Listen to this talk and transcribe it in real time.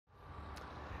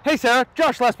Hey Sarah,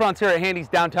 Josh Lesperance here at Handy's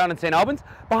downtown in St. Albans.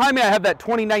 Behind me I have that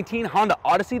 2019 Honda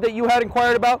Odyssey that you had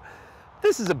inquired about.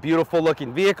 This is a beautiful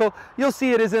looking vehicle. You'll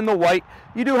see it is in the white.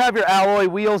 You do have your alloy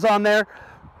wheels on there.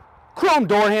 Chrome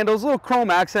door handles, little chrome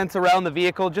accents around the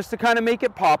vehicle just to kind of make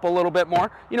it pop a little bit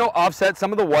more, you know, offset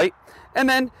some of the white. And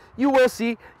then you will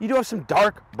see you do have some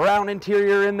dark brown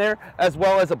interior in there as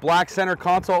well as a black center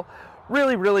console.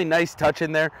 Really, really nice touch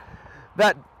in there.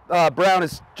 That brown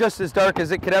is just as dark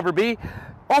as it could ever be,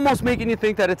 almost making you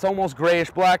think that it's almost grayish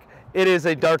black. It is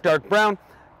a dark brown.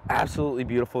 Absolutely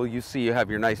beautiful. You see you have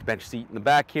your nice bench seat in the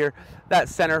back here. That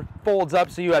center folds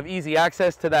up so you have easy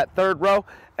access to that third row.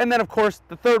 And then of course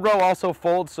the third row also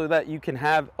folds so that you can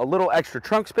have a little extra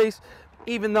trunk space,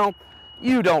 even though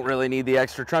you don't really need the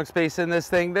extra trunk space in this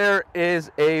thing. There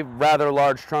is a rather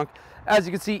large trunk. As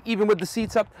you can see, even with the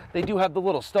seats up, they do have the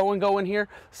little stow and go in here,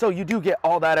 so you do get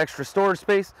all that extra storage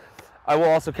space. I will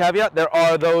also caveat, there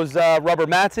are those rubber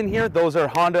mats in here. Those are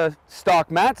Honda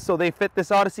stock mats, so they fit this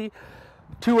Odyssey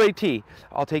to a T.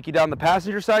 I'll take you down the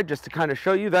passenger side just to kind of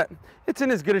show you that it's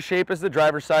in as good a shape as the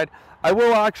driver's side. I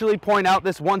will actually point out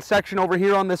this one section over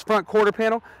here on this front quarter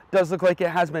panel does look like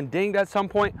it has been dinged at some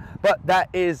point, but that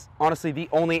is honestly the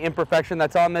only imperfection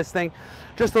that's on this thing.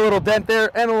 Just a little dent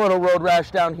there and a little road rash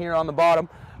down here on the bottom.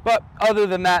 But other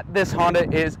than that, this Honda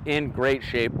is in great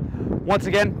shape. Once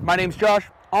again, my name's Josh.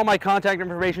 All my contact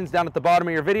information is down at the bottom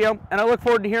of your video, and I look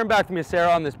forward to hearing back from you,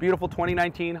 Sarah, on this beautiful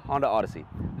 2019 Honda Odyssey.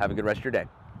 Have a good rest of your day.